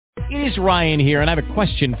It is Ryan here, and I have a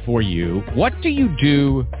question for you. What do you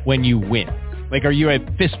do when you win? Like, are you a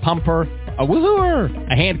fist pumper, a woohooer,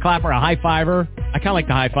 a hand clapper, a high fiver? I kind of like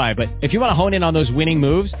the high five, but if you want to hone in on those winning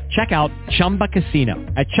moves, check out Chumba Casino.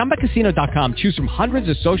 At ChumbaCasino.com, choose from hundreds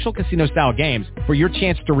of social casino-style games for your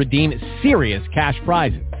chance to redeem serious cash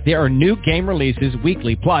prizes. There are new game releases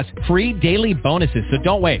weekly, plus free daily bonuses, so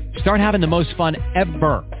don't wait. Start having the most fun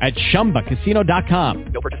ever at ChumbaCasino.com.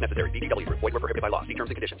 No purchase necessary. VGW. Void where prohibited by law. See terms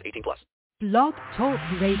and conditions. 18+. Blog Talk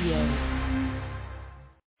Radio.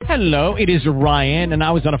 Hello, it is Ryan, and I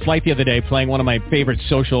was on a flight the other day playing one of my favorite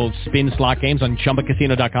social spin slot games on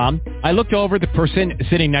ChumbaCasino.com. I looked over at the person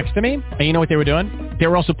sitting next to me, and you know what they were doing? They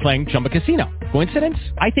were also playing Chumba Casino. Coincidence?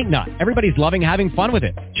 I think not. Everybody's loving having fun with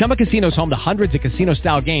it. Chumba Casino is home to hundreds of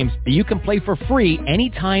casino-style games that you can play for free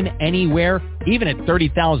anytime, anywhere, even at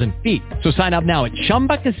 30,000 feet. So sign up now at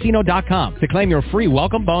ChumbaCasino.com to claim your free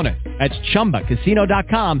welcome bonus. That's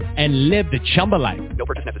ChumbaCasino.com and live the Chumba life. No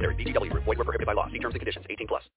purchase necessary. VGW. Void where prohibited by law. See terms and conditions. 18+.